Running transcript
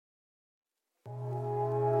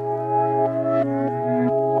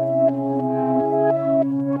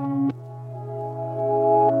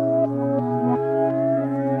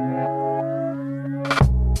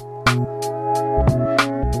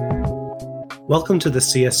Welcome to the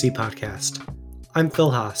CSC podcast. I'm Phil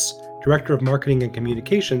Haas, Director of Marketing and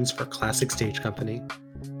Communications for Classic Stage Company.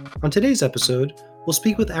 On today's episode, we'll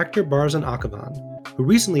speak with actor Barzan Akavan, who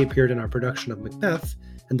recently appeared in our production of Macbeth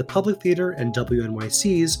and the Public Theater and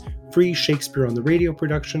WNYC's free Shakespeare on the Radio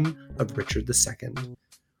production of Richard II.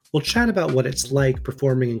 We'll chat about what it's like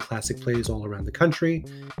performing in classic plays all around the country,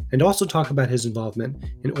 and also talk about his involvement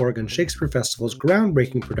in Oregon Shakespeare Festival's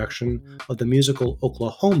groundbreaking production of the musical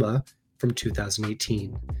Oklahoma from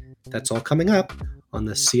 2018. That's all coming up on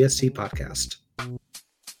the CSC podcast.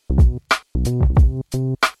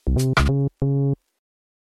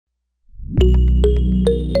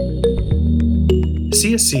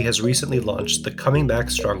 CSC has recently launched the Coming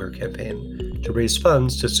Back Stronger campaign to raise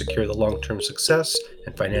funds to secure the long-term success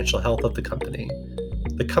and financial health of the company.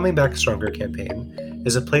 The Coming Back Stronger campaign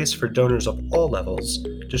is a place for donors of all levels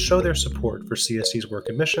to show their support for CSC's work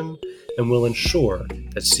and mission, and will ensure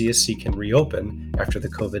that CSC can reopen after the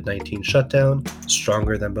COVID-19 shutdown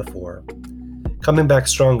stronger than before. Coming Back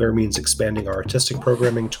Stronger means expanding our artistic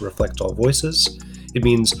programming to reflect all voices. It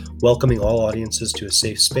means welcoming all audiences to a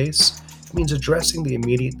safe space. It means addressing the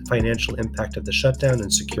immediate financial impact of the shutdown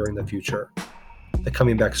and securing the future. The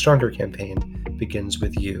Coming Back Stronger campaign begins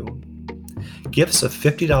with you. Gifts of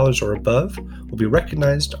 $50 or above will be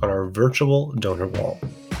recognized on our virtual donor wall.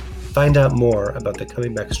 Find out more about the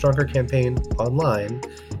Coming Back Stronger campaign online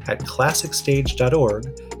at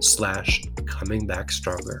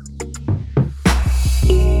classicstage.org/comingbackstronger.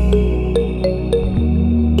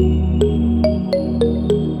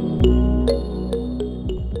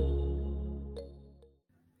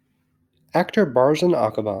 Actor Barzan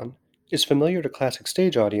Akavan is familiar to classic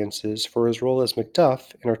stage audiences for his role as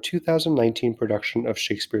Macduff in our 2019 production of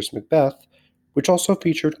Shakespeare's Macbeth, which also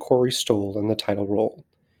featured Corey Stoll in the title role.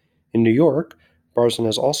 In New York, Barzan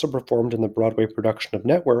has also performed in the Broadway production of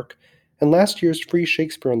Network and last year's free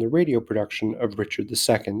Shakespeare on the Radio production of Richard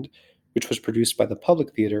II, which was produced by the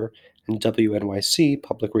Public Theater and WNYC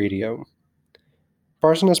Public Radio.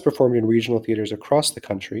 Barzan has performed in regional theaters across the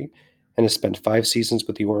country and has spent 5 seasons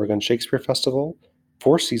with the Oregon Shakespeare Festival,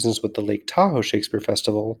 4 seasons with the Lake Tahoe Shakespeare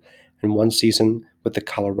Festival, and 1 season with the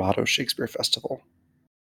Colorado Shakespeare Festival.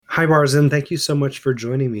 Hi, Barzan. Thank you so much for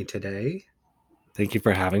joining me today. Thank you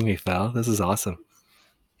for having me, Phil. This is awesome.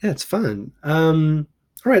 Yeah, it's fun. All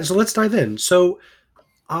right, so let's dive in. So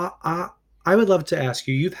I would love to ask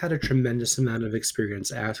you, you've had a tremendous amount of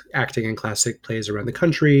experience acting in classic plays around the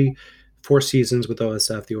country, 4 seasons with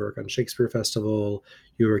OSF, the Oregon Shakespeare Festival.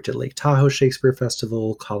 You worked at Lake Tahoe Shakespeare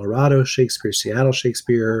Festival, Colorado Shakespeare, Seattle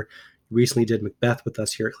Shakespeare. You recently did Macbeth with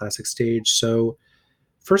us here at Classic Stage. So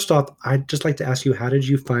first off, I'd just like to ask you, how did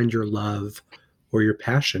you find your love or your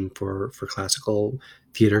passion for classical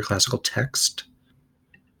theater, classical text?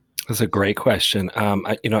 That's a great question.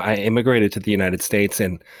 I immigrated to the United States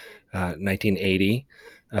in 1980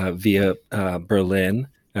 via Berlin,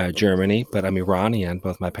 Germany, but I'm Iranian.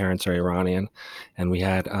 Both my parents are Iranian. And we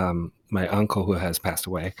had my uncle, who has passed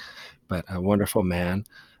away, but a wonderful man,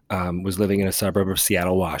 was living in a suburb of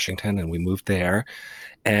Seattle, Washington, and we moved there.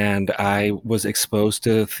 And I was exposed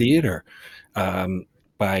to theater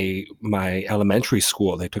by my elementary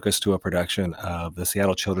school. They took us to a production of the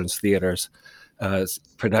Seattle Children's Theater's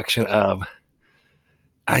production of,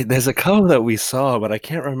 there's a couple that we saw, but I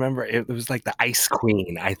can't remember. It was like the Ice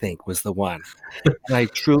Queen, I think, was the one. And I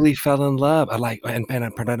truly fell in love. And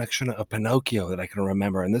a production of Pinocchio that I can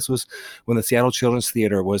remember. And this was when the Seattle Children's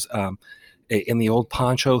Theater was in the old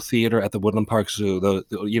Poncho Theater at the Woodland Park Zoo.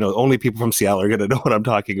 Only people from Seattle are going to know what I'm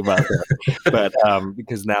talking about there. But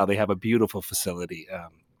because now they have a beautiful facility.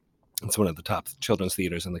 It's one of the top children's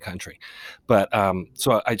theaters in the country. But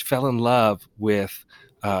so I fell in love with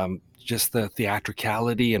just the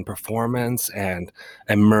theatricality and performance and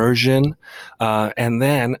immersion. And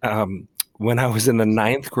then when I was in the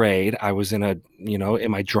 9th grade, I was in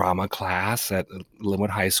my drama class at Linwood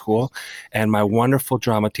High School. And my wonderful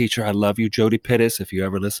drama teacher, I love you, Jody Pittis, if you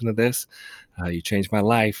ever listen to this, you changed my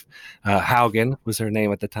life. Haugen was her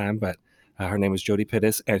name at the time, but her name was Jody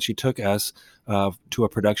Pittis. And she took us to a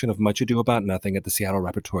production of Much Ado About Nothing at the Seattle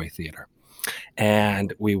Repertory Theater.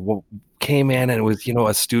 And we came in, and it was,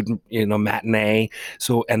 a student, matinee.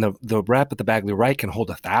 So, and the rep at the Bagley Wright can hold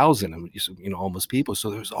 1,000, almost people. So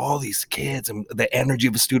there's all these kids and the energy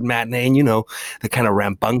of a student matinee, and, the kind of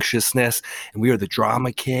rambunctiousness. And we were the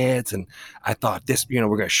drama kids. And I thought this, we're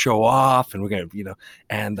going to show off, and we're going to,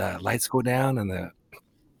 and the lights go down and the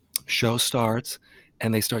show starts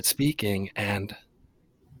and they start speaking. And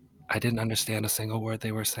I didn't understand a single word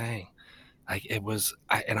they were saying. I was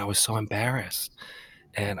so embarrassed,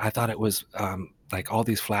 and I thought it was like all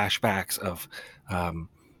these flashbacks of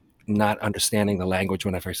not understanding the language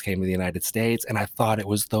when I first came to the United States. And I thought it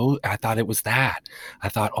was that. I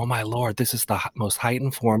thought, oh my Lord, this is the most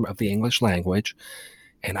heightened form of the English language.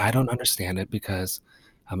 And I don't understand it because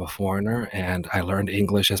I'm a foreigner and I learned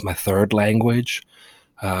English as my third language.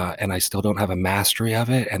 And I still don't have a mastery of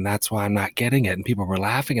it. And that's why I'm not getting it. And people were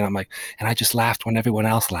laughing. And I'm like, and I just laughed when everyone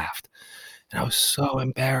else laughed. And I was so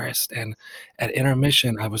embarrassed. And at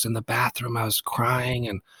intermission, I was in the bathroom, I was crying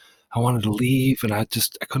and I wanted to leave. And I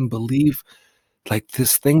couldn't believe like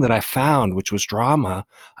this thing that I found, which was drama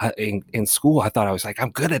in school. I thought I was like,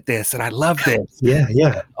 I'm good at this and I love this. Yeah,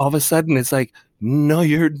 yeah. All of a sudden it's like, no,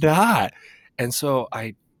 you're not. And so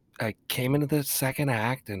I came into the second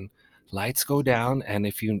act and lights go down. And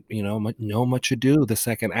if you know Much Ado, the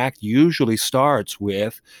second act usually starts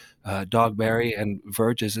with Dogberry and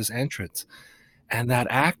Verges's entrance. And that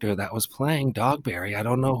actor that was playing Dogberry, I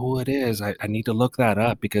don't know who it is. I need to look that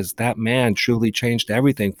up because that man truly changed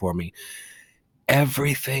everything for me.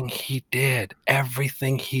 Everything he did,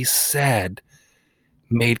 everything he said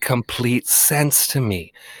made complete sense to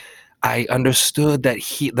me. I understood that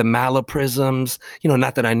the malaprisms,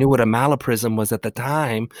 not that I knew what a malaprism was at the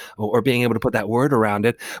time or being able to put that word around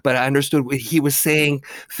it, but I understood he was saying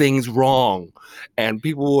things wrong and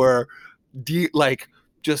people were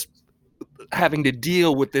just having to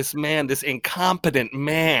deal with this man, this incompetent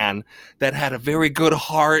man that had a very good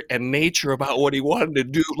heart and nature about what he wanted to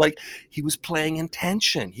do. Like he was playing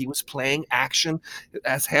intention. He was playing action.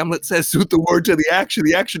 As Hamlet says, suit the word to the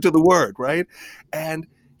action to the word, right? And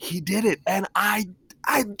he did it. And I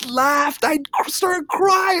laughed. I started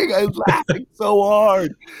crying. I was laughing so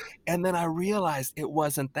hard. And then I realized it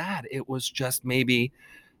wasn't that. It was just maybe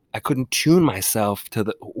I couldn't tune myself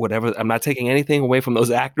to whatever. I'm not taking anything away from those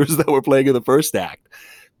actors that were playing in the first act.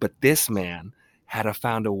 But this man had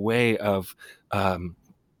found a way of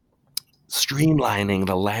streamlining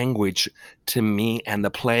the language to me and the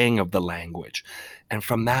playing of the language. And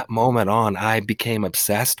from that moment on, I became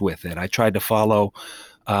obsessed with it. I tried to follow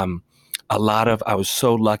I was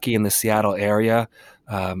so lucky in the Seattle area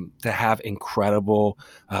to have incredible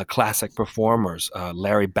classic performers,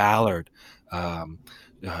 Larry Ballard,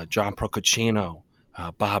 John Procaccino,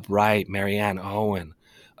 Bob Wright, Marianne Owen,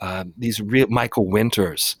 Michael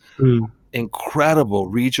Winters, incredible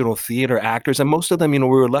regional theater actors. And most of them, we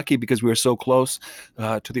were lucky because we were so close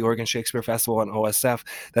to the Oregon Shakespeare Festival and OSF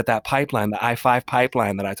that pipeline, the I-5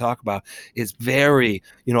 pipeline that I talk about is very,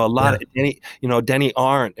 a lot of, Denny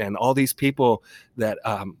Arndt and all these people that,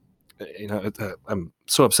 I'm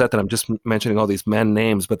so upset that I'm just mentioning all these men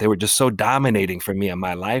names, but they were just so dominating for me in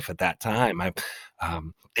my life at that time.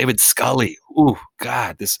 David Scully, ooh,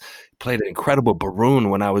 God, this played an incredible Baroon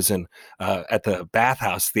when I was at the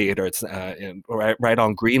Bathhouse Theater. It's right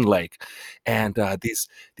on Green Lake, and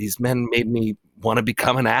these men made me want to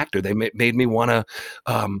become an actor. They made me want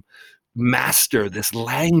to master this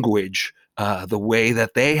language the way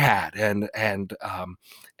that they had,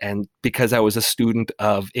 and because I was a student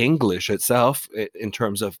of English itself, in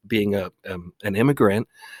terms of being an immigrant,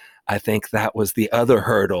 I think that was the other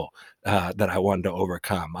hurdle that I wanted to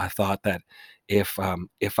overcome. I thought that if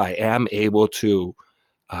I am able to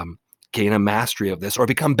gain a mastery of this or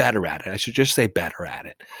become better at it, I should just say better at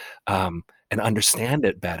it, and understand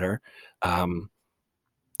it better,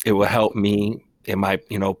 it will help me in my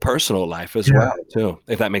personal life as well too,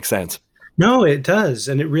 if that makes sense. No, it does.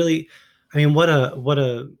 And it really, what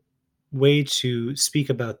a way to speak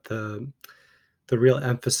about the real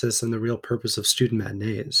emphasis and the real purpose of student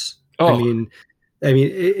matinees. Oh.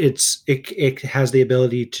 It has the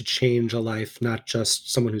ability to change a life, not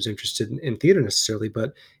just someone who's interested in theater necessarily,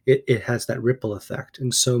 but it has that ripple effect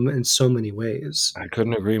in so many ways. I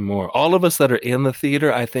couldn't agree more. All of us that are in the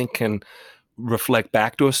theater, I think, can reflect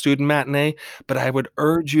back to a student matinee, but I would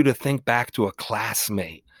urge you to think back to a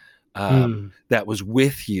classmate that was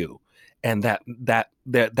with you, and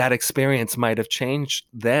that experience might have changed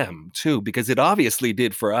them too, because it obviously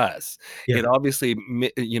did for us. Yeah. It obviously,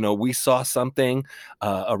 we saw something,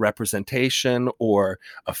 a representation or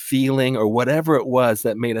a feeling or whatever it was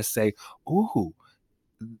that made us say, ooh,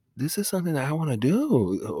 this is something that I want to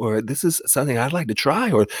do, or this is something I'd like to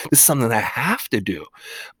try, or this is something that I have to do.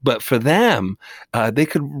 But for them, they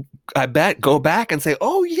could, I bet, go back and say,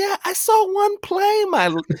 oh yeah, I saw one play.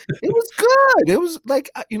 It was good. It was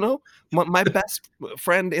like, my best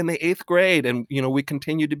friend in the 8th grade. And, we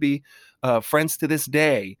continue to be friends to this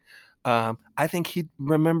day. I think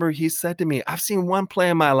he said to me, I've seen one play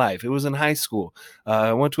in my life. It was in high school.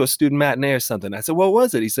 I went to a student matinee or something. I said, what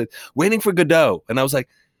was it? He said, Waiting for Godot. And I was like,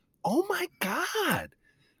 oh my God.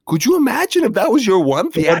 Could you imagine if that was your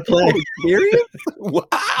one theatrical experience?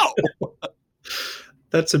 Wow.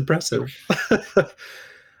 That's impressive.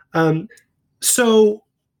 um, so,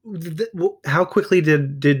 how quickly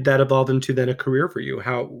did that evolve into then a career for you?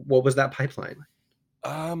 What was that pipeline?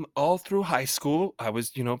 All through high school, I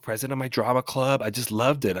was, president of my drama club. I just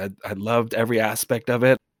loved it. I loved every aspect of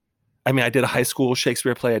it. I mean, I did a high school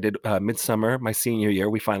Shakespeare play. I did Midsummer my senior year.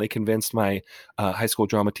 We finally convinced my high school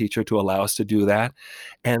drama teacher to allow us to do that.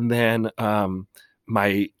 And then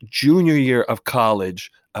my junior year of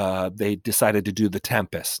college, they decided to do The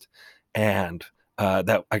Tempest, and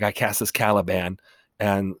that I got cast as Caliban,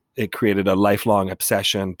 and it created a lifelong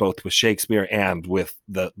obsession both with Shakespeare and with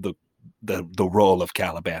the role of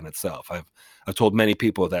Caliban itself. I've told many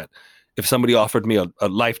people that if somebody offered me a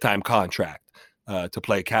lifetime contract to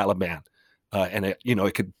play Caliban, and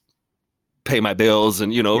it could pay my bills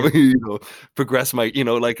and Yeah. progress my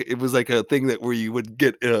like it was like a thing that where you would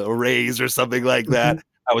get a raise or something like that. Mhm.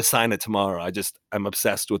 I would sign it tomorrow. I'm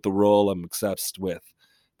obsessed with the role. I'm obsessed with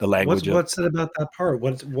the language of. What's it about that part?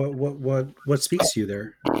 What speaks to you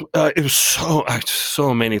there? It was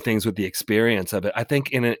so many things with the experience of it. I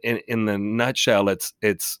think in the nutshell,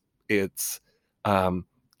 it's um,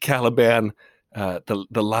 Caliban.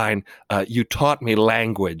 The line, "You taught me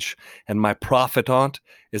language, and my profitant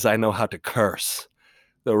is I know how to curse.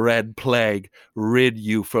 The red plague rid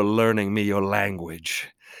you for learning me your language."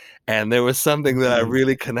 And there was something that I Mhm.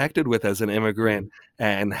 really connected with as an immigrant,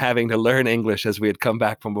 and having to learn English as we had come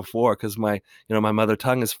back from before, because my mother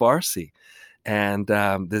tongue is Farsi, and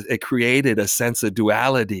it created a sense of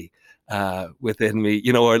duality within me,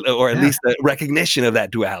 or at Yeah. least a recognition of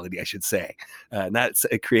that duality, I should say. Not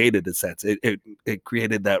it created a sense. It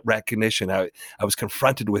created that recognition. I was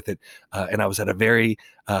confronted with it, and I was at a very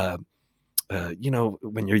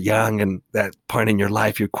when you're young and that point in your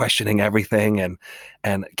life, you're questioning everything,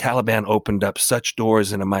 and Caliban opened up such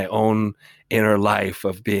doors into my own inner life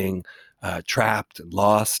of being trapped,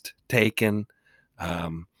 lost, taken,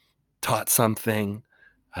 um, taught something,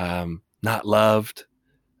 not loved,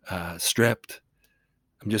 stripped.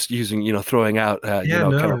 I'm just using, throwing out, Yeah,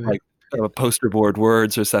 kind of no. like poster board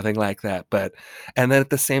words or something like that. And then at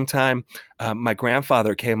the same time, my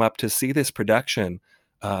grandfather came up to see this production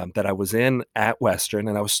that I was in at Western,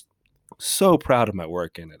 and I was so proud of my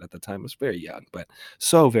work in it at the time. I was very young, but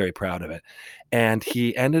so very proud of it. And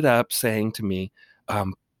he ended up saying to me,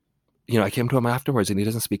 um, I came to him afterwards, and he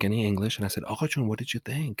doesn't speak any English. And I said, "Oh, Jun, what did you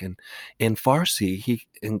think?" And in Farsi,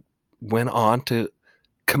 went on to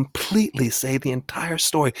completely say the entire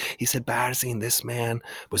story. He said, Barzine, this man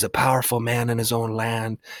was a powerful man in his own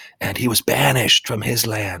land, and he was banished from his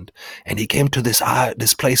land. And he came to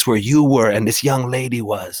this place where you were and this young lady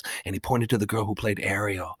was. And he pointed to the girl who played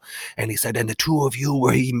Ariel. And he said, and the two of you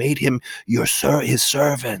where he made him his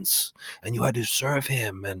servants, and you had to serve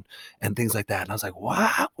him and things like that. And I was like,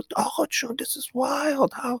 wow, oh, this is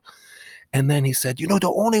wild. How and then he said,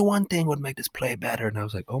 the only one thing would make this play better. And I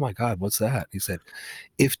was like, oh my God, what's that? He said,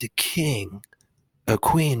 if a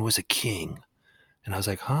queen was a king. And I was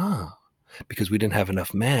like, huh? Because we didn't have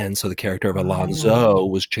enough men, so the character of Oh, Alonzo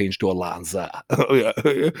was changed to Alonza. Oh, yeah.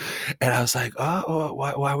 And I was like, oh,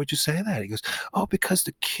 why would you say that? He goes, oh, because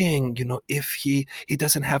the king, if he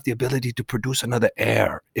doesn't have the ability to produce another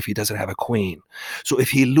heir, if he doesn't have a queen. So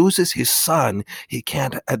if he loses his son, he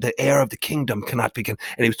can't, the heir of the kingdom cannot begin.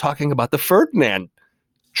 And he was talking about the Ferdinand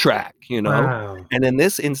track. wow. And in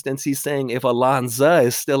this instance, he's saying if Alonza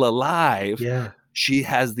is still alive, Yeah. she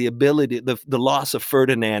has the ability, the loss of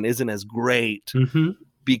Ferdinand isn't as great Hmm.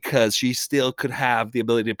 because she still could have the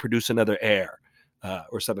ability to produce another heir.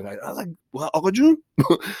 Or something like that. I was like, well, Uncle June,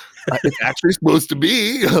 it's actually supposed to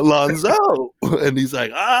be Alonzo. And he's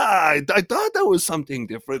like, I thought that was something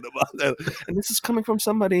different about that. And this is coming from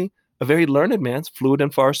somebody, a very learned man, fluent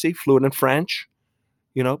in Farsi, fluent in French,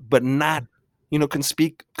 but not, can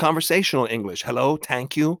speak conversational English. Hello,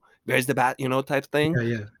 thank you, where's the bat, type thing.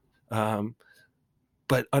 Yeah, yeah. Um,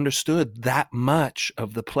 but understood that much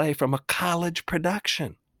of the play from a college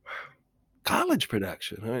production. College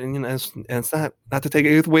production. And, and it's not to take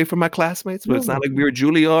it away from my classmates, but it's not No. like we were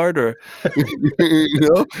Juilliard or, you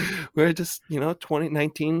know, we're just, 20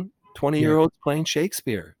 Yeah. year olds playing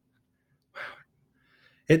Shakespeare.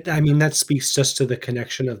 I mean, that speaks just to the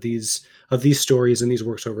connection of these stories and these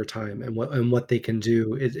works over time, and what they can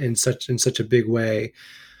do in such a big way.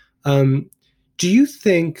 Um, do you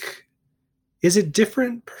think is it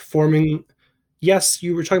different performing? Yes,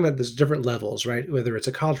 you were talking about there's different levels, right? Whether it's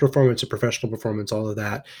a college performance, a professional performance, all of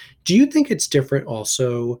that. Do you think it's different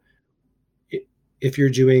also i- if you're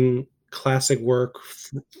doing classic work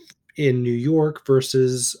in New York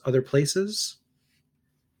versus other places?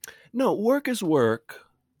 No, work is work.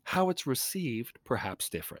 How it's received, perhaps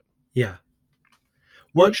different. Yeah.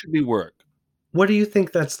 Work What should be work. what do you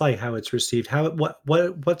think that's like, how it's received? How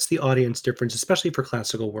what's the audience difference, especially for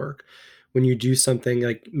classical work, when you do something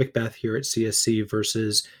like Macbeth here at CSC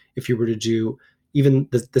versus if you were to do even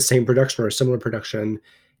the same production or a similar production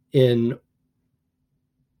in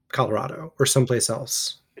Colorado or someplace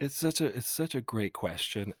else? It's such a great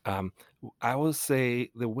question. I will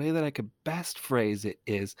say the way that I could best phrase it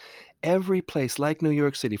is every place like New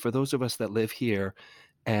York City, for those of us that live here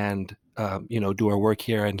and do our work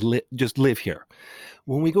here and just live here.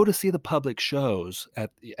 When we go to see the public shows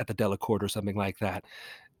at the Delacorte or something like that,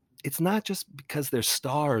 it's not just because their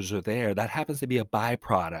stars are there. That happens to be a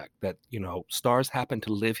byproduct that, stars happen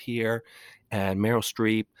to live here and Meryl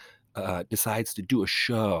Streep decides to do a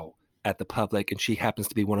show at the public and she happens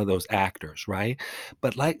to be one of those actors, right?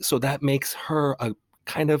 But so that makes her a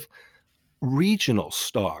kind of regional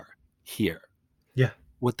star here. Yeah.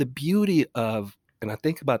 What the beauty of and I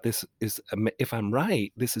think about this is, if I'm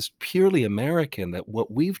right, this is purely American, that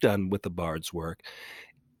what we've done with the Bard's work,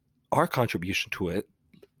 our contribution to it,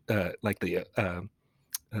 uh, like the uh,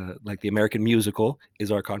 like the American musical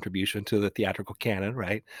is our contribution to the theatrical canon,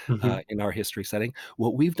 right? Mhm. In our history setting,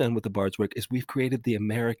 what we've done with the Bard's work is we've created the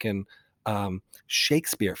American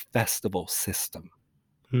Shakespeare Festival system.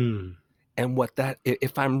 Hmm. And what that,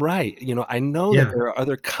 if I'm right, I know that Yeah. there are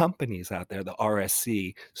other companies out there, the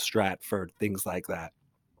RSC, Stratford, things like that.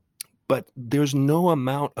 But there's no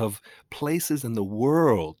amount of places in the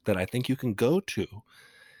world that I think you can go to,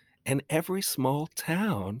 and every small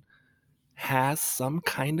town has some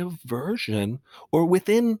kind of version or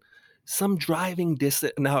within some driving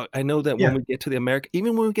distance. Now, I know that when Yeah. we get to the America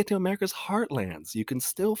even when we get to America's heartlands, you can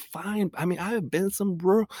still find I mean, I have been some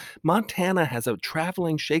rural Montana has a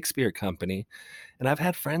traveling Shakespeare company, and I've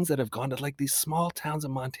had friends that have gone to, like, these small towns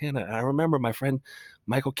in Montana, and I remember my friend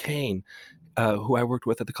Michael Caine, who I worked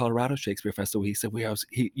with at the Colorado Shakespeare Festival, he said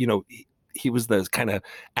he was the kinda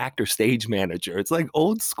actor stage manager. It's like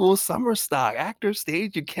old school summer stock, actor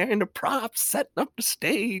stage, you're carrying the props, setting up the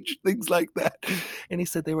stage, things like that. And he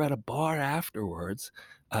said they were at a bar afterwards,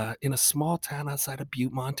 in a small town outside of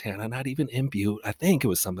Butte, Montana, not even in Butte, I think it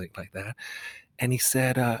was something like that. And he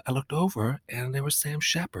said, I looked over and there was Sam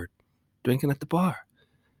Shepard drinking at the bar.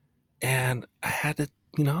 And I had to,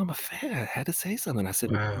 I'm a fan. I had to say something. I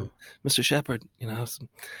said, Wow. Mr. Shepard, my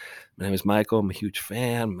name is Michael. I'm a huge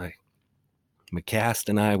fan. My cast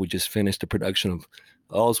and I, we just finished a production of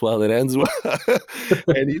All's Well That Ends Well.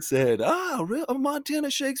 And he said, "Oh, real Montana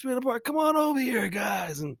Shakespeare in the Park. Come on over here,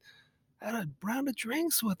 guys." And had a round of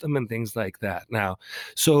drinks with them and things like that. Now,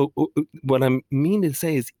 so what I mean to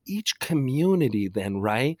say is each community then,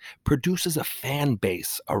 right, produces a fan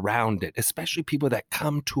base around it, especially people that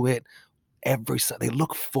come to it they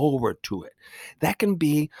look forward to it. That can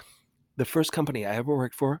be the first company I ever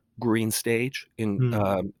worked for, Green Stage Hmm.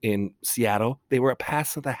 in Seattle. They were a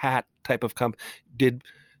pass of the hat type of did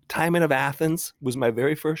Timon of Athens was my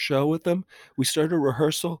very first show with them. We started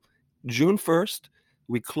rehearsal June 1st.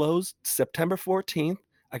 We closed September 14th.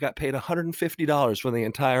 I got paid $150 for the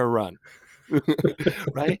entire run.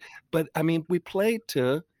 Right? But I mean, we played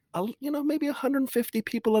to maybe 150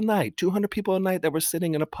 people a night, 200 people a night that were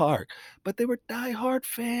sitting in a park, but they were diehard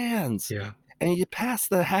fans. Yeah. And you pass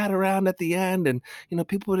the hat around at the end, and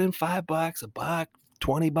people put in $5, a buck,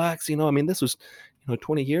 $20. I mean, this was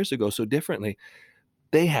 20 years ago, so differently.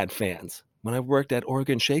 They had fans. When I worked at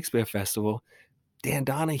Oregon Shakespeare Festival, Dan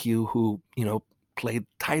Donahue, who played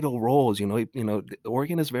title roles,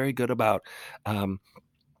 Oregon is very good about um,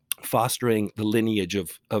 fostering the lineage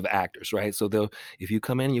of actors, right? So they'll if you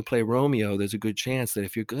come in and you play Romeo, there's a good chance that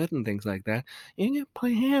if you're good and things like that, you're gonna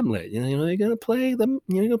play Hamlet. You're gonna play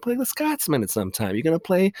the Scotsman at some time. You're gonna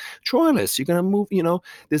play Troilus. You're gonna move.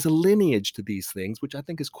 There's a lineage to these things, which I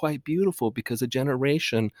think is quite beautiful because a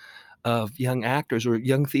generation of young actors or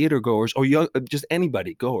young theater goers or young just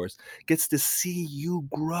anybody goers gets to see you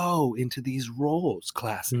grow into these roles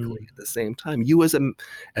classically Hmm. at the same time. You as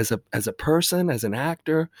a person, as an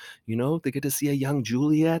actor, they get to see a young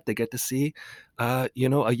Juliet, they get to see a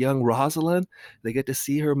young Rosalind, they get to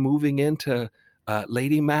see her moving into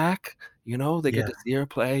Lady Mac, they get Yeah. to see her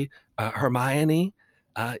play Hermione.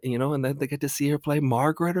 And then they get to see her play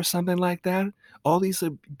Margaret or something like that. All these are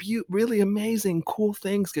really amazing, cool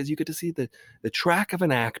things because you get to see the track of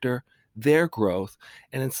an actor, their growth,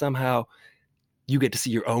 and then somehow you get to see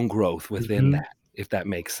your own growth within Mhm. that, if that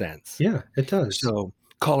makes sense. Yeah, it does. So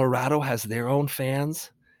Colorado has their own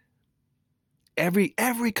fans. Every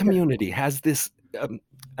Yeah. community has this. I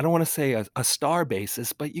don't want to say a star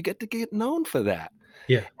basis, but you get known for that,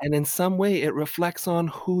 Yeah. and in some way, it reflects on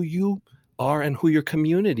who you are and who your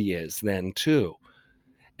community is then too.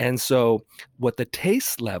 And so what the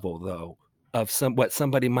taste level though of what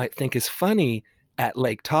somebody might think is funny at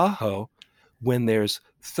Lake Tahoe when there's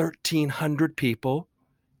 1,300 people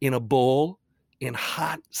in a bowl in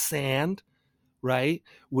hot sand, right?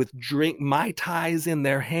 With drink Mai Tais in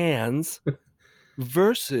their hands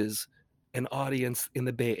versus an audience in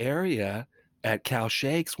the Bay Area at Cal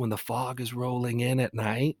Shakes when the fog is rolling in at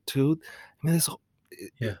night too. I mean,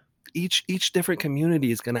 Yeah. each different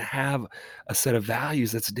community is going to have a set of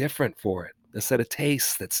values that's different for it, a set of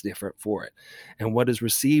tastes that's different for it. And what is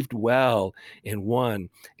received well in one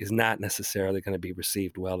is not necessarily going to be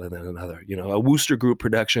received well in another. A Wooster Group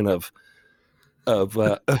production of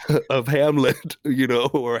of Hamlet,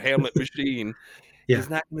 or Hamlet Machine Yeah. is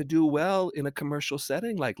not going to do well in a commercial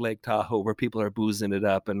setting like Lake Tahoe where people are boozing it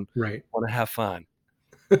up and Right. want to have fun.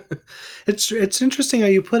 It's interesting how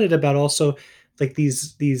you put it about also like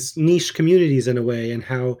these niche communities in a way, and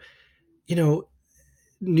how, you know,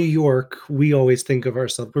 New York, we always think of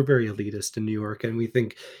ourselves, we're very elitist in New York, and we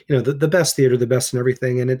think, the best theater, the best and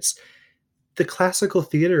everything. And it's the classical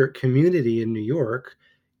theater community in New York.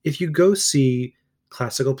 If you go see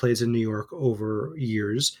classical plays in New York over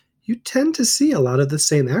years, you tend to see a lot of the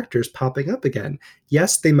same actors popping up again.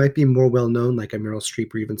 Yes, they might be more well known, like a Meryl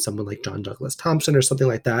Streep or even someone like John Douglas Thompson or something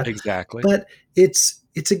like that. Exactly. But it's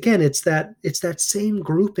that same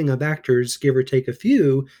grouping of actors, give or take a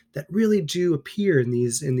few, that really do appear in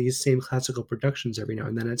these same classical productions every now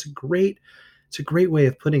and then. It's a great way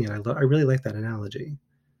of putting it. I really like that analogy.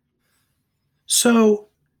 So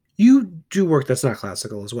you do work that's not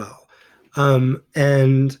classical as well.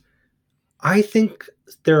 And I think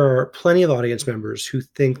there are plenty of audience members who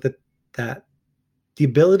think that the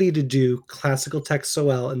ability to do classical text so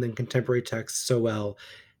well and then contemporary text so well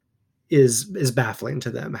is baffling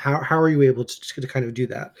to them. How are you able to kind of do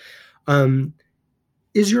that? Um,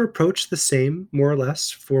 is your approach the same, more or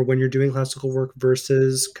less, for when you're doing classical work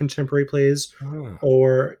versus contemporary plays? Oh.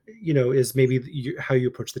 Or, is maybe how you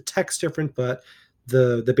approach the text different, but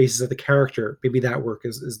the basis of the character, maybe that work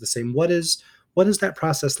is the same? What is that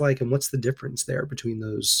process like, and what's the difference there between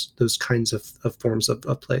those kinds of forms of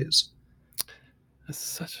plays? That's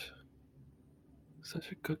such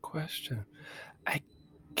a good question. I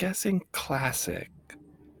guess in classic,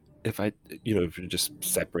 if you're just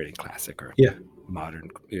separating classic or Yeah. modern,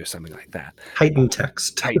 something like that. Heightened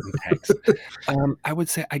text. Heightened text. I would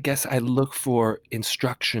say, I guess I look for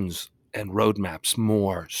instructions and roadmaps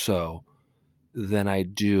more so than I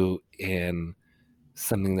do in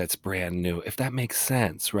something that's brand new, if that makes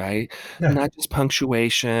sense, right? Yeah. Not just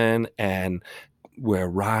punctuation and where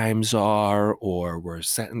rhymes are, or where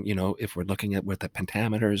if we're looking at what the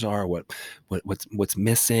pentameters are, what's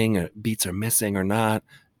missing, or beats are missing or not.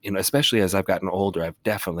 Especially as I've gotten older, I've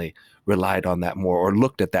definitely relied on that more, or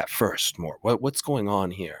looked at that first more. What's going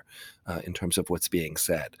on here in terms of what's being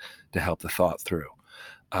said to help the thought through.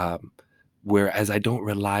 Whereas I don't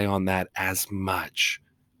rely on that as much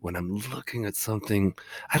when I'm looking at something.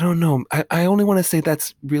 I don't know. I only want to say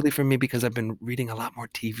that's really for me because I've been reading a lot more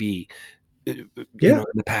TV, in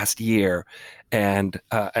the past year, and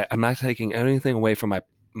I'm not taking anything away from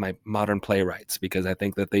my modern playwrights, because I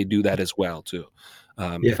think that they do that as well too.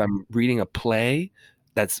 If I'm reading a play,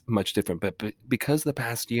 that's much different. But because the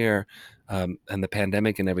past year and the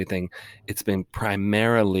pandemic and everything, it's been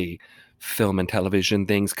primarily film and television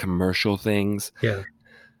things, commercial things. Yeah.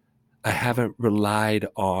 I haven't relied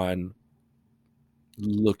on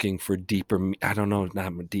looking for deeper, I don't know,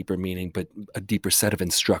 not a deeper meaning, but a deeper set of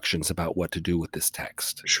instructions about what to do with this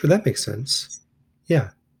text. Sure, that makes sense. Yeah.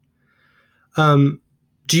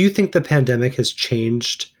 Do you think the pandemic has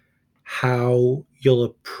changed how you'll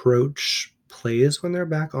approach plays when they're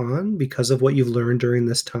back on because of what you've learned during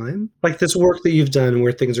this time? Like this work that you've done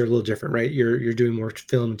where things are a little different, right? You're doing more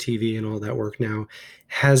film, TV, and all that work now.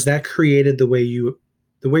 Has that created the way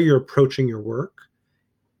you're approaching your work?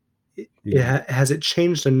 Has it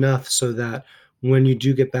changed enough so that when you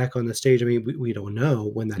do get back on the stage, I mean, we don't know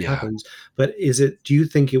when that happens, but do you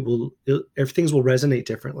think things will resonate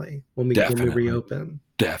differently when we reopen?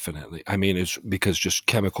 Definitely. I mean, it's because just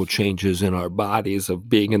chemical changes in our bodies of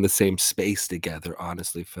being in the same space together,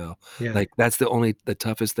 honestly, Phil. Yeah. Like that's the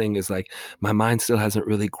toughest thing is like my mind still hasn't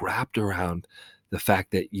really grabbed around the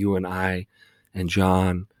fact that you and I and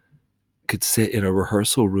John could sit in a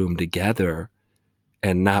rehearsal room together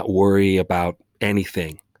and not worry about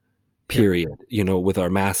anything, period, with our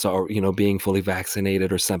masks or, being fully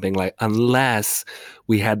vaccinated or something, like, unless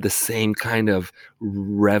we had the same kind of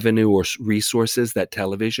revenue or resources that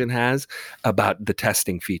television has about the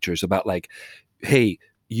testing features, about like, hey,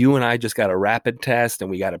 you and I just got a rapid test and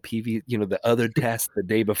we got a PV, the other test the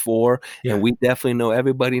day before. Yeah. And we definitely know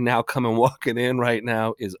everybody now coming walking in right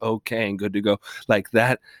now is okay and good to go. Like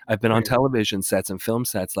that. I've been on Right. television sets and film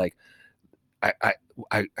sets. Like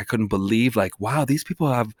I couldn't believe, like, wow, these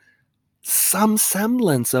people have some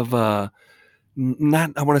semblance of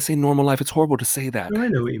not, I want to say normal life. It's horrible to say that. No, I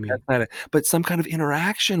know what you mean. That's not it. But some kind of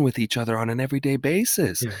interaction with each other on an everyday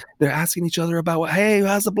basis. Yeah. They're asking each other about, hey,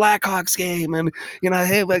 how's the Blackhawks game? And,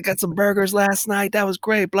 hey, I got some burgers last night. That was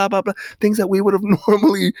great. Blah, blah, blah. Things that we would have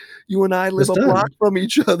normally, you and I live Just a done. block from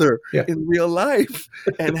each other Yeah. in real life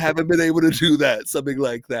and haven't been able to do that, something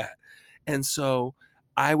like that. And so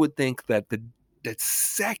I would think that the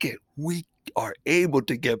second we are able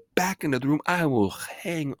to get back into the room, I will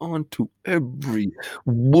hang on to every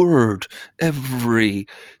word, every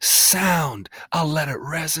sound. I'll let it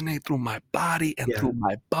resonate through my body and through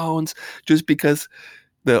my bones, just because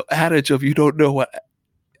the adage of you don't know what,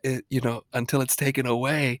 until it's taken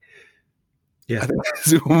away. Yeah. I think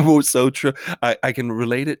it's so true. I can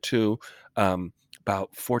relate it to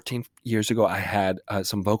about 14 years ago. I had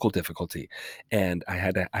some vocal difficulty, and I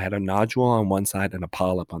had a nodule on one side and a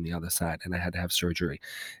polyp on the other side, and I had to have surgery.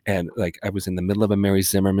 And like I was in the middle of a Mary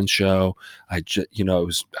Zimmerman show. I just, I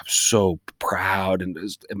was so proud, and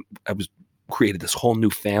I was created this whole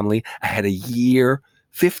new family. I had a year,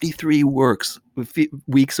 53 weeks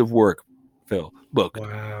of work, Phil, booked.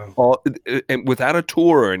 Wow. All and without a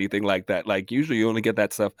tour or anything like that. Like usually you only get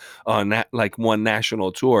that stuff on like one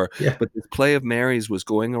national tour. Yeah. But this Play of Mary's was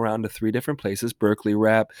going around to 3 different places: Berkeley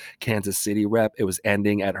rep, Kansas City rep. It was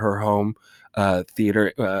ending at her home theater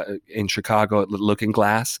in Chicago at Looking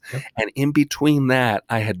Glass. Yep. And in between that,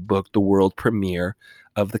 I had booked the world premiere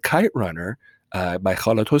of The Kite Runner by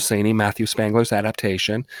Khaled Hosseini, Matthew Spangler's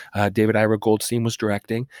adaptation. David Ira Goldstein was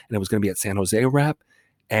directing, and it was going to be at San Jose rep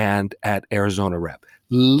and at Arizona rep.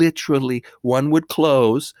 Literally, one would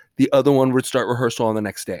close, the other one would start rehearsal on the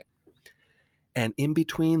next day. And in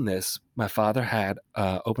between this, my father had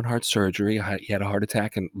open heart surgery. He had a heart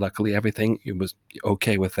attack, and luckily everything was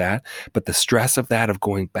okay with that. But the stress of that, of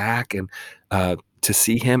going back and to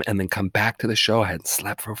see him and then come back to the show, I hadn't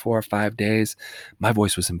slept for 4 or 5 days. My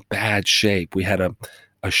voice was in bad shape. We had a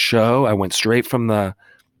show. I went straight from the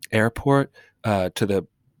airport to the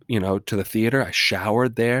theater. I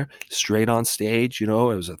showered there, straight on stage. It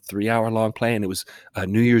was a 3-hour long play, and it was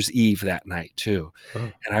New Year's Eve that night too.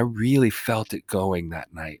 Oh. And I really felt it going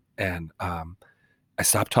that night. And I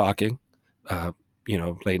stopped talking, late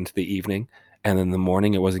into the evening. And then in the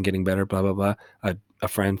morning, it wasn't getting better, blah, blah, blah. A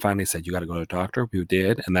friend finally said, you got to go to the doctor. We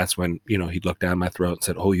did. And that's when, he looked down my throat and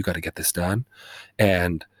said, oh, you got to get this done.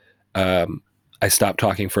 And I stopped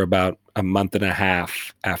talking for about a month and a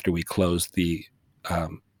half after we closed the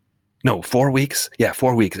 4 weeks. Yeah,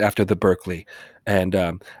 4 weeks after the Berkeley. And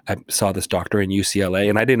I saw this doctor in UCLA,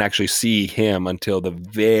 and I didn't actually see him until the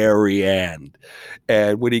very end.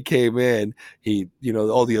 And when he came in, he,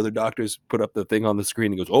 all the other doctors put up the thing on the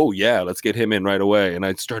screen. He goes, oh, yeah, let's get him in right away. And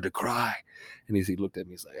I started to cry. And he looked at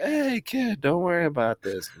me, he's like, hey, kid, don't worry about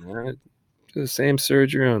this. Man. The same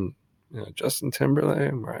surgery on Justin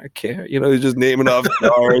Timberlake, Mariah Carey. He's just naming off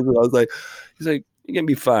stars. And I was like, he's like, you're going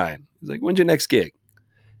to be fine. He's like, when's your next gig?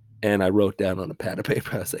 And I wrote down on a pad of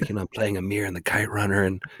paper, I was like, I'm playing Amir in The Kite Runner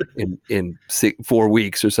in 4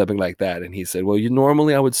 weeks or something like that. And he said, well,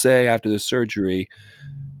 normally I would say after the surgery,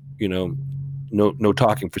 no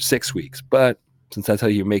talking for 6 weeks. But since that's how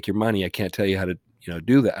you make your money, I can't tell you how to,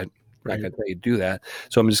 do that. I'm not going to tell you to do that.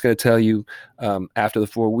 So I'm just going to tell you after the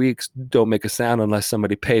 4 weeks, don't make a sound unless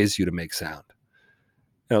somebody pays you to make sound.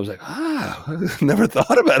 And I was like, I never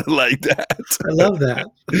thought about it like that. I love that.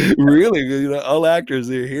 Really, all actors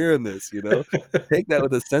are hearing this, take that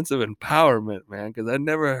with a sense of empowerment, man, because I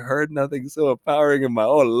never heard nothing so empowering in my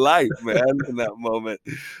whole life, man, in that moment.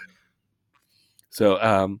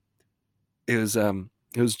 So it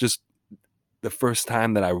was just the first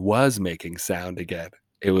time that I was making sound again.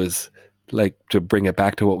 It was like, to bring it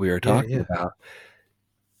back to what we were talking about,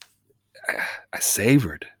 I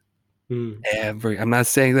savored I'm not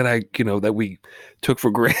saying that that we took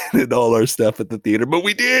for granted all our stuff at the theater, but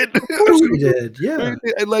we did. Of course we did. Yeah.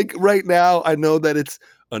 And like right now, I know that it's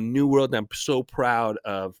a new world, and I'm so proud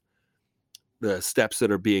of the steps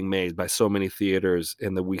that are being made by so many theaters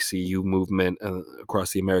in the We See You movement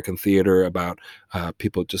across the American theater about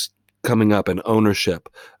people just coming up and ownership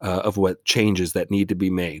of what changes that need to be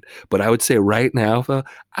made. But I would say right now,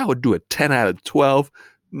 I would do a 10 out of 12.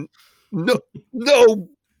 No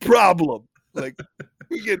problem. Like,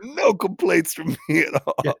 you get no complaints from me at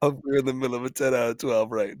all. Yeah. We're in the middle of a 10 out of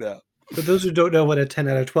 12 right now. For those who don't know what a 10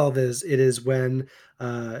 out of 12 is, it is when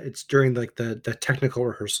it's during like the technical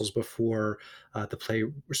rehearsals before the play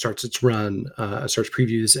starts its run, starts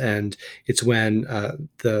previews, and it's when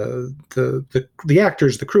the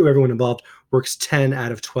actors, the crew, everyone involved works 10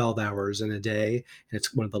 out of 12 hours in a day, and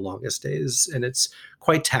it's one of the longest days, and it's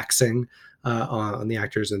quite taxing on the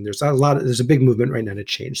actors. And there's a big movement right now to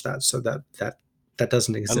change that, so that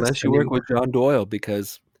doesn't exist Unless you work with anymore. John Doyle,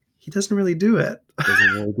 because He doesn't really do it.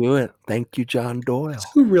 doesn't really do it. Thank you, John Doyle.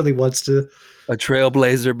 Who really wants to? A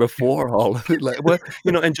trailblazer before all of it. Like, what,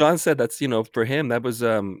 and John said that's, for him, that was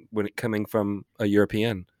when it coming from a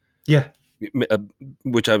European, Yeah, uh,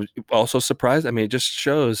 which I was also surprised. I mean, it just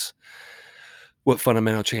shows what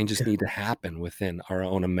fundamental changes yeah, need to happen within our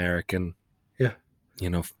own American, yeah. you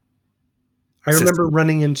know, I remember system.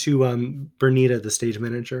 running into Bernita, the stage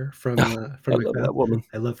manager I from love Macbeth. that woman.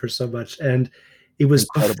 I love her so much, and it was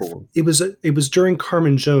Incredible. it was during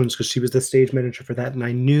Carmen Jones because she was the stage manager for that, and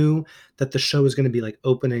I knew that the show was going to be like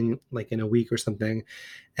opening like in a week or something,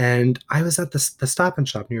 and I was at the Stop and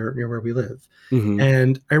Shop near where we live, Hmm.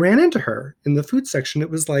 and I ran into her in the food section. It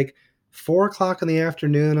was like 4 o'clock in the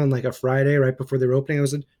afternoon on like a Friday, right before they were opening. I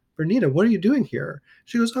was like, Bernita, what are you doing here?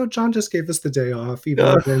 She goes, oh, John just gave us the day off, even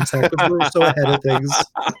though we're in tech, but we're so ahead of things.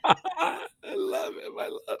 I love him. I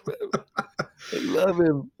love him. I love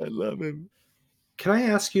him. I love him. Can I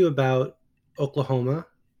ask you about Oklahoma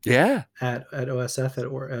Yeah. at OSF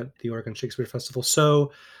at the Oregon Shakespeare Festival?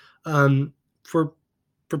 So, um, for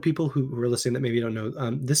for people who are listening that maybe don't know,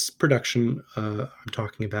 this production I'm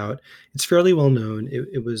talking about, it's fairly well known.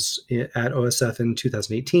 It was at OSF in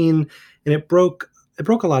 2018, and it broke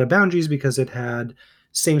a lot of boundaries because it had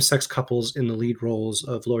same-sex couples in the lead roles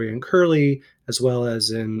of Laurie and Curly, as well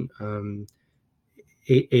as in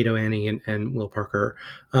Ado Annie and Will Parker.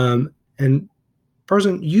 And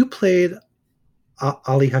Barzan, you played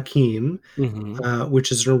Ali Hakim, Hmm.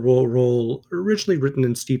 which is a role originally written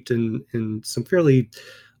and steeped in some fairly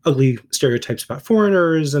ugly stereotypes about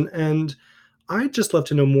foreigners, and I'd just love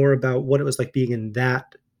to know more about what it was like being in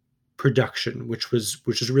that production, which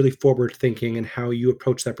is really forward thinking, and how you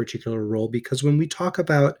approach that particular role. Because when we talk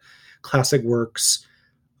about classic works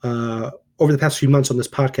uh, over the past few months on this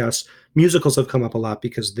podcast, musicals have come up a lot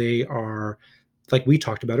because they are, like we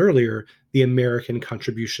talked about earlier, the American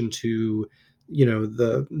contribution to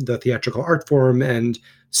the theatrical art form, and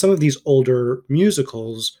some of these older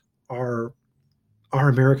musicals are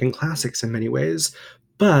American classics in many ways.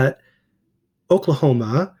 But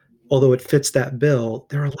Oklahoma, although it fits that bill,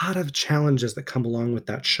 there are a lot of challenges that come along with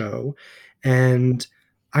that show. And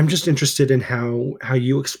I'm just interested in how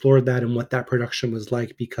you explored that and what that production was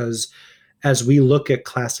like, because as we look at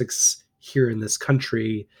classics here in this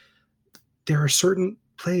country, there are certain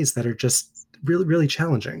plays that are just really, really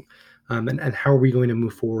challenging. And how are we going to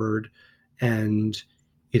move forward and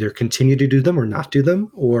either continue to do them or not do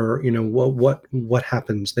them, or what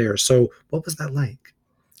happens there? So what was that like?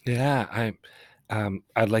 Yeah.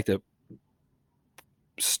 I'd like to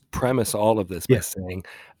premise all of this by Yeah, saying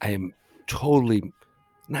I am totally,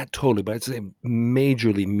 not totally, but I'd say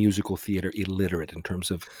majorly musical theater illiterate in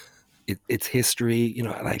terms of its history.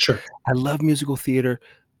 Like, sure. I love musical theater.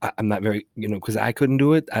 I'm not very, because I couldn't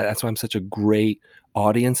do it. That's why I'm such a great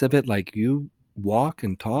audience of it. Like, you walk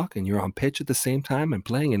and talk and you're on pitch at the same time and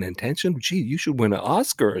playing an intention. Gee, you should win an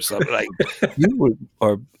Oscar or something. Like,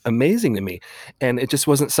 are amazing to me. And it just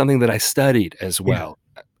wasn't something that I studied as Yeah. well.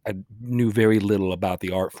 I knew very little about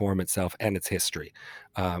the art form itself and its history.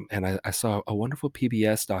 And I saw a wonderful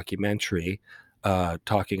PBS documentary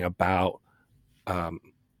talking about um,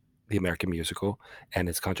 the American musical and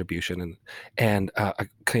its contribution, and I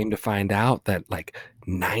came to find out that like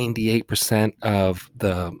 98% of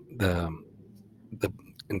the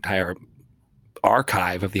entire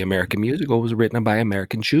archive of the American musical was written by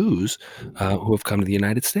American Jews who have come to the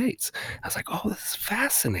United States. I was like, oh, this is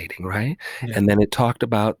fascinating, right? Yeah. And then it talked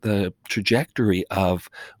about the trajectory of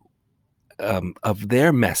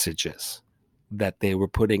their messages that they were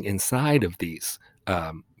putting inside of these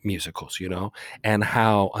musicals, and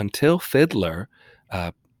how until Fiddler,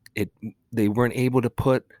 uh, it they weren't able to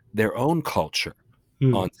put their own culture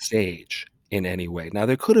Hmm. on stage in any way. Now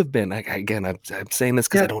there could have been, like, again, I'm saying this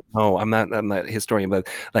because I Yeah. don't know. I'm not a historian, but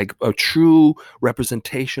like a true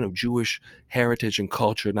representation of Jewish heritage and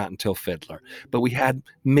culture, not until Fiddler. But we had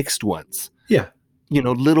mixed ones, Yeah.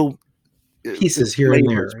 little Pieces here and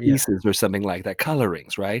flavors, there. Yeah. pieces, or something like that,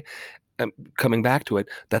 colorings, right? coming back to it,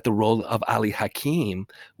 that the role of Ali Hakim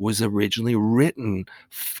was originally written,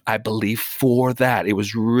 I believe, for that. It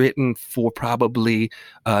was written for probably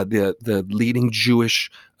the leading Jewish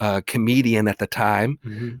comedian at the time,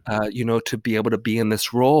 to be able to be in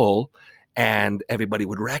this role. And everybody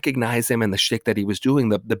would recognize him and the shtick that he was doing,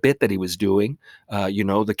 the bit that he was doing,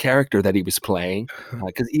 the character that he was playing.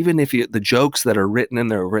 Because even if the jokes that are written in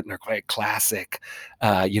there are quite classic,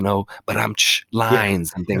 but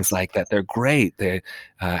lines and things like that. They're great. They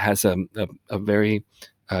has a very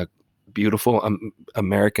beautiful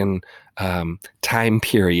American time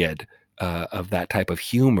period of that type of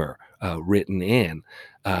humor written in.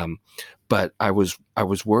 But I was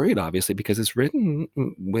worried, obviously, because it's written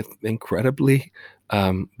with incredibly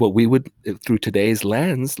what we would, through today's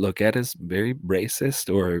lens, look at as very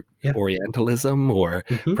racist or Orientalism or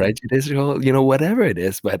prejudicial, whatever it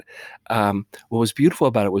is. But what was beautiful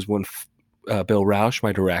about it was when Bill Rausch,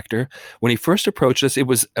 my director, when he first approached us, it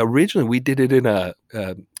was originally, we did it in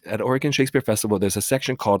at Oregon Shakespeare Festival. There's a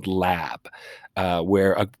section called Lab,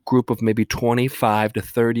 where a group of maybe 25 to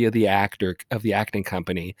 30 of the acting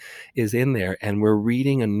company is in there, and we're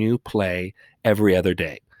reading a new play every other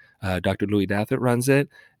day. Dr. Louis Dathert runs it,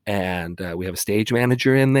 and we have a stage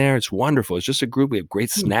manager in there. It's wonderful. It's just a group. We have great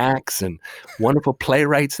snacks and wonderful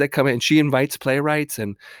playwrights that come in. She invites playwrights,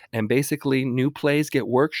 and basically new plays get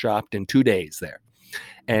workshopped in 2 days there.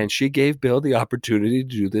 And she gave Bill the opportunity to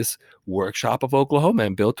do this workshop of Oklahoma.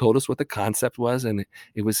 And Bill told us what the concept was. And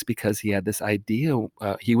it was because he had this idea.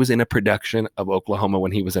 He was in a production of Oklahoma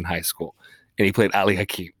when he was in high school. And he played Ali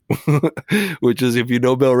Hakim, which is, if you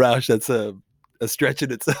know Bill Rausch, that's a stretch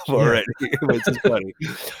in itself already, which is funny.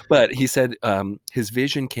 But he said his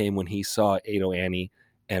vision came when he saw Ado Annie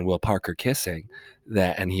and Will Parker kissing,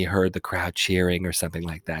 and he heard the crowd cheering or something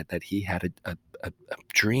like that, that he had a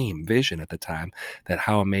dream vision at the time, that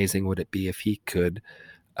how amazing would it be if he could,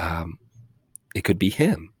 it could be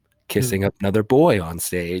him kissing another boy on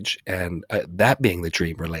stage, and that being the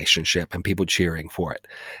dream relationship and people cheering for it.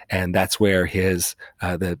 And that's where his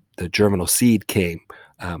the germinal seed came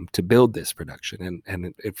to build this production.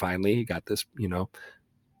 And it finally got this,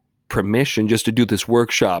 permission just to do this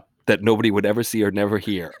workshop that nobody would ever see or never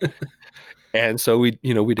hear. And so we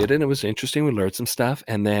did it, and it was interesting. We learned some stuff.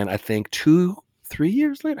 And then I think 2-3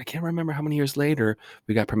 years later, I can't remember how many years later,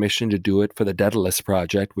 we got permission to do it for the Daedalus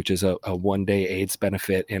Project, which is a one-day AIDS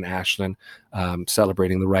benefit in Ashland,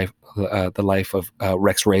 celebrating the life of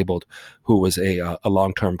Rex Raybould, who was a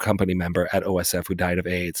long-term company member at OSF who died of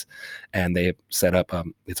AIDS. And they set up,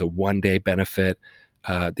 it's a one-day benefit.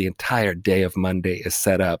 The entire day of Monday is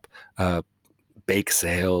set up, bake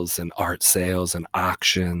sales and art sales and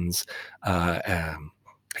auctions. I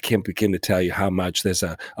can't begin to tell you how much. There's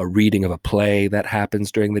a reading of a play that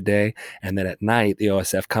happens during the day. And then at night, the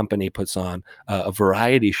OSF company puts on a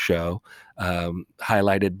variety show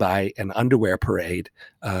highlighted by an underwear parade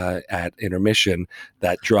at intermission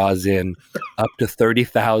that draws in up to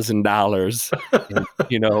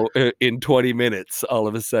 $30,000 in 20 minutes all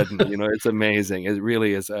of a sudden. It's amazing. It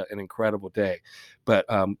really is an incredible day. But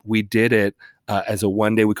we did it as a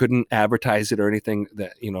one day. We couldn't advertise it or anything.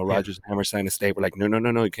 That Rogers and Hammerstein Estate were like,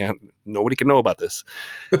 no, you can't. Nobody can know about this.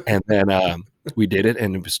 And then we did it,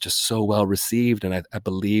 and it was just so well received. And I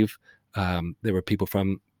believe there were people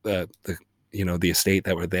from the estate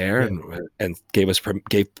that were there and gave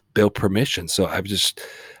Bill permission. So I was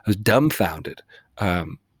dumbfounded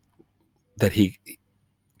that he.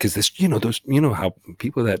 Because this, how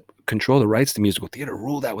people that control the rights to musical theater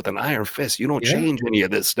rule that with an iron fist. You don't change any of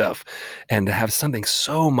this stuff. And to have something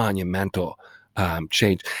so monumental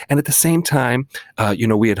change. And at the same time,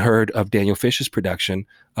 we had heard of Daniel Fish's production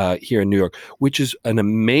here in New York, which is an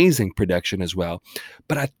amazing production as well.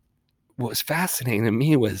 But what was fascinating to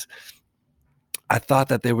me was I thought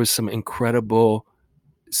that there was some incredible,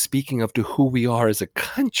 speaking of to who we are as a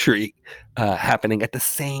country, happening at the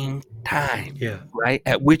same time, right?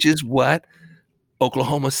 Which is what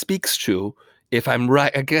Oklahoma speaks to. If I'm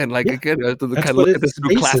right, the kind of look at this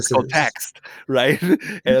through classical text, right?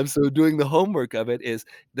 And so doing the homework of it is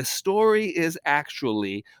the story is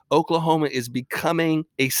actually Oklahoma is becoming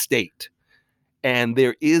a state, and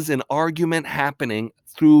there is an argument happening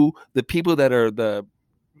through the people that are the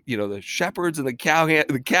shepherds and the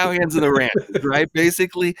cowhands and the ranchers, right?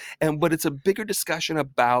 Basically. But it's a bigger discussion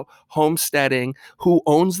about homesteading, who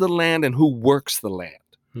owns the land and who works the land,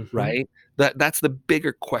 right? That's the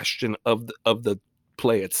bigger question of the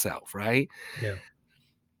play itself, right? Yeah.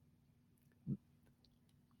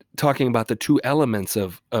 Talking about the two elements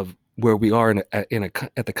of where we are at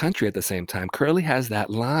the country at the same time, Curly has that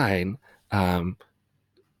line that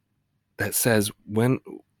says, when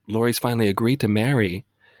Lori's finally agreed to marry,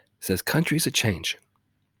 says countries are changing.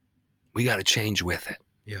 We got to change with it.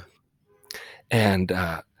 Yeah. And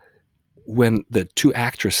when the two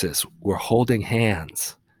actresses were holding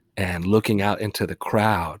hands and looking out into the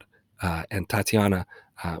crowd, and Tatiana,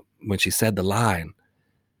 when she said the line,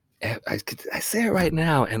 I say it right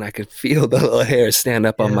now, and I could feel the little hairs stand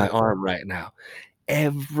up on my arm right now.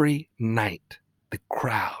 Every night, the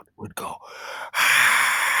crowd would go,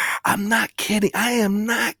 "Ah," I'm not kidding. I am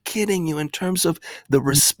not kidding you in terms of the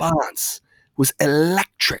response was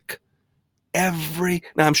electric. Now,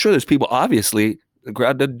 I'm sure there's people, obviously, the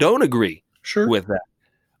crowd that don't agree with that.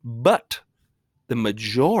 But the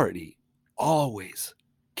majority always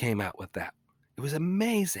came out with that. It was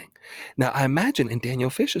amazing. Now, I imagine in Daniel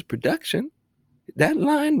Fisher's production, that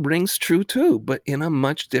line rings true too, but in a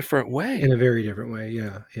much different way. In a very different way,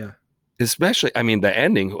 yeah. Especially, I mean, the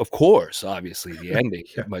ending, of course, obviously, the ending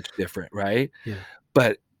is much different, right? Yeah.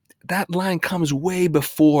 But that line comes way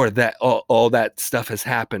before that. All that stuff has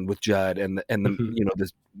happened with Judd and the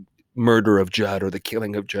this murder of Judd or the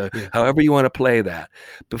killing of Judd, however you want to play that.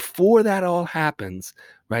 Before that all happens,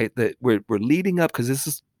 right? That we're leading up, because this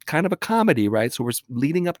is kind of a comedy, right? So we're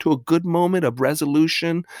leading up to a good moment of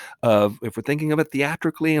resolution of, if we're thinking of it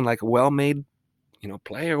theatrically and like a well-made,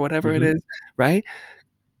 play or whatever it is, right?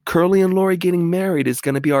 Curly and Lori getting married is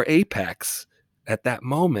going to be our apex at that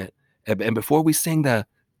moment. And before we sing the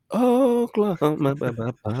Oklahoma,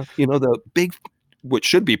 the big, which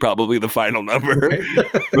should be probably the final number,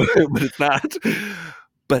 but it's not.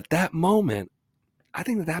 But that moment, I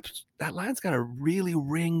think that line's got to really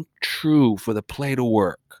ring true for the play to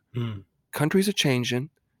work. Countries are changing.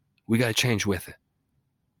 We got to change with it.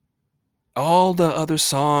 All the other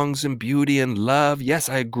songs and beauty and love, yes,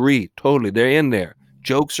 I agree. Totally. They're in there.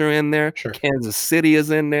 Jokes are in there. Sure. Kansas City is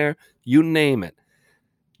in there. You name it.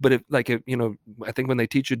 But I think when they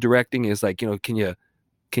teach you directing is like, can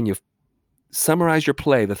you summarize your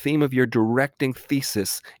play, the theme of your directing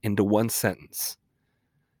thesis, into one sentence?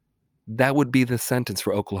 That would be the sentence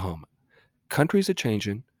for Oklahoma. Countries are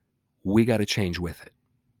changing. We got to change with it.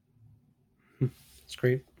 That's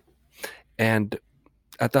great. And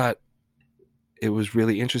I thought it was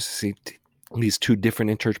really interesting to see these two different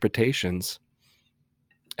interpretations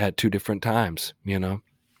at two different times,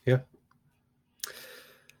 Yeah.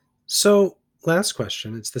 So, last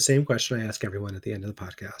question. It's the same question I ask everyone at the end of the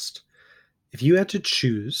podcast. If you had to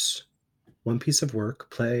choose one piece of work,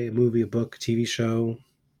 play, a movie, a book, TV show,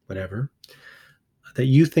 whatever, that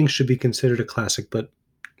you think should be considered a classic, but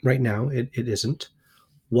right now it isn't,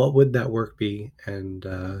 what would that work be, and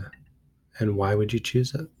why would you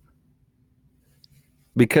choose it?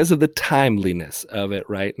 Because of the timeliness of it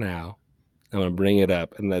right now, I'm going to bring it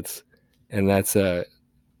up, and that's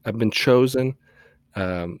I've been chosen.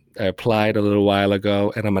 I applied a little while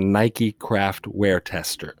ago, and I'm a Nike craft wear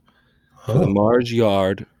tester for the Mars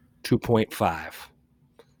Yard 2.5.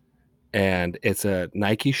 And it's a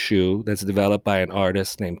Nike shoe that's developed by an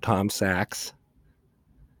artist named Tom Sachs.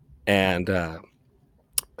 And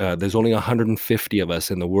there's only 150 of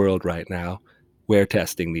us in the world right now wear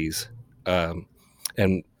testing these.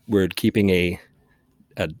 And we're keeping a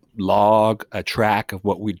log, a track of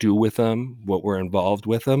what we do with them, what we're involved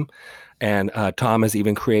with them. And Tom has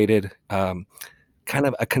even created kind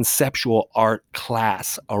of a conceptual art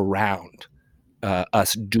class around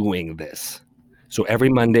us doing this. So every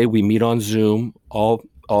Monday we meet on Zoom, all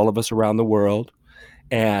of us around the world,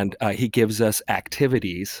 and he gives us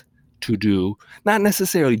activities to do, not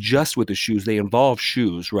necessarily just with the shoes. They involve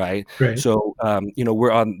shoes, right? So,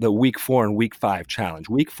 we're on the week 4 and week 5 challenge.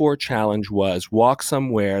 Week 4 challenge was walk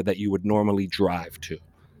somewhere that you would normally drive to.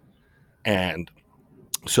 And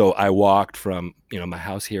so I walked from, my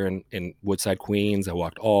house here in Woodside, Queens. I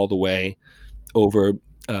walked all the way over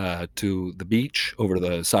to the beach, over to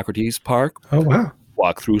the Socrates Park. Oh, wow.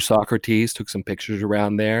 Walked through Socrates, took some pictures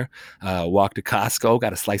around there, walked to Costco,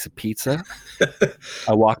 got a slice of pizza.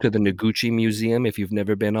 I walked to the Noguchi Museum, if you've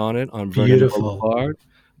never been on it, on Vernon Boulevard.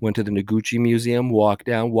 Went to the Noguchi Museum, walked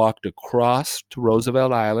down, walked across to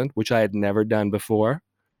Roosevelt Island, which I had never done before.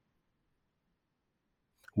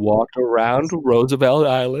 Walked around Roosevelt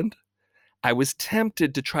Island. I was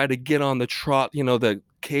tempted to try to get on the the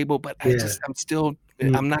cable, but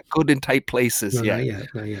I'm not good in tight places yet.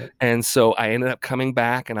 Not yet. And so I ended up coming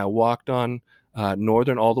back, and I walked on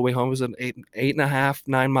Northern all the way home. It was an 8.5,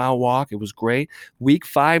 9 mile walk. It was great. Week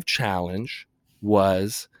 5 challenge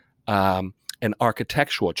was an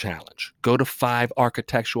architectural challenge. Go to 5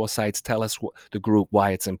 architectural sites. Tell us, the group,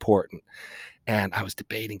 why it's important. And I was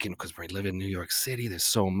debating, because we live in New York City, there's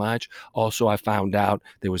so much. Also, I found out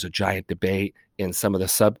there was a giant debate in some of the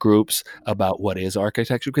subgroups about what is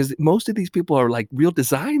architecture, because most of these people are like real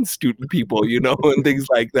design student people, and things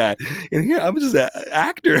like that. And here I'm just an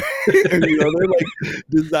actor. They're like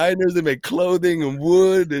designers that make clothing and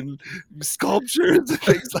wood and sculptures and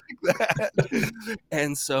things like that.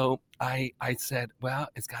 And so I said, well,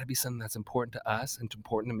 it's got to be something that's important to us and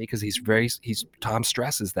important to me, because Tom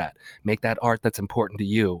stresses that. Make that art that's important to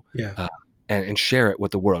you. Yeah. And share it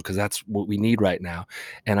with the world, because that's what we need right now.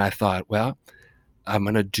 And I thought, well, I'm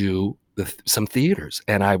going to do some theaters.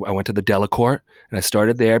 And I went to the Delacorte, and I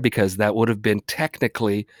started there because that would have been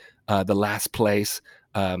technically the last place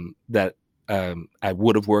that I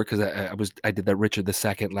would have worked, because I did that Richard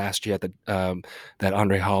II last year that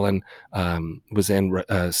Andre Holland was in.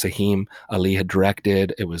 Sahim Ali had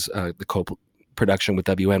directed. It was the co-production with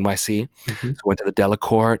WNYC. Mm-hmm. So went to the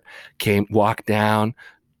Delacorte, walked down,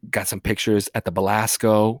 got some pictures at the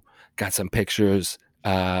Belasco, got some pictures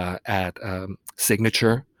at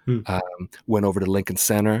Signature, went over to Lincoln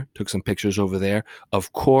Center, took some pictures over there.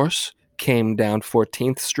 Of course, came down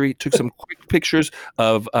 14th Street, took some quick pictures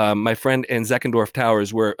of my friend in Zeckendorf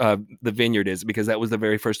Towers, where the Vineyard is, because that was the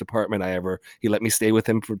very first apartment he let me stay with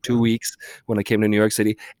him for 2 weeks when I came to New York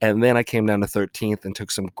City. And then I came down to 13th and took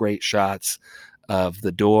some great shots of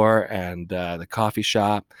the door and the coffee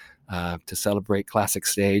shop, to celebrate Classic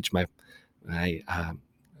Stage, my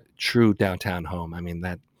true downtown home. I mean,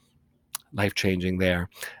 that life-changing there.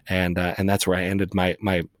 And that's where I ended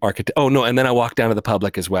my architect. Oh, no. And then I walked down to the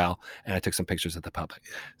Public as well, and I took some pictures at the Public.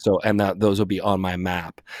 So, and those will be on my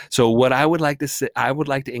map. So what I would like to say, I would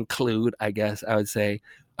like to include, I guess I would say,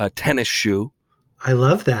 a tennis shoe. I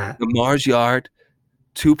love that. The Mars Yard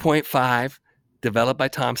 2.5, developed by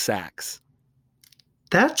Tom Sachs.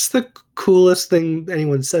 That's the coolest thing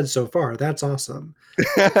anyone said so far. That's awesome.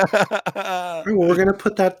 All right, well, we're going to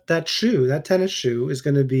put that tennis shoe is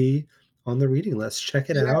going to be on the reading list. Check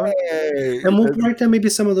it out. And we'll write down maybe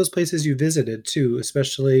some of those places you visited too,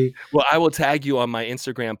 especially. Well, I will tag you on my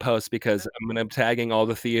Instagram post, because I'm going to be tagging all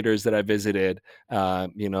the theaters that I visited,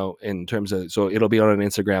 in terms of, so it'll be on an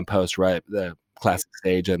Instagram post, right? The Classic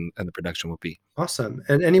Stage and the production will be. Awesome.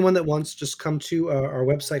 And anyone that wants, just come to our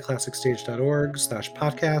website,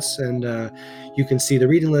 classicstage.org/podcasts, and you can see the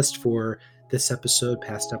reading list for this episode,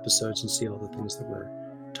 past episodes, and see all the things that we're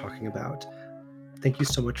talking about. Thank you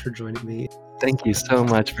so much for joining me. Thank you so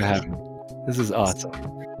much for having me. This is awesome.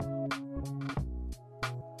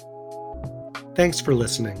 Thanks for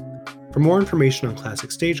listening. For more information on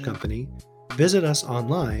Classic Stage Company, visit us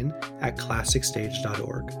online at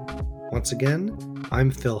classicstage.org. Once again,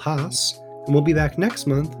 I'm Phil Haas, and we'll be back next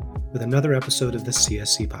month with another episode of the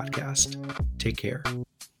CSC podcast. Take care.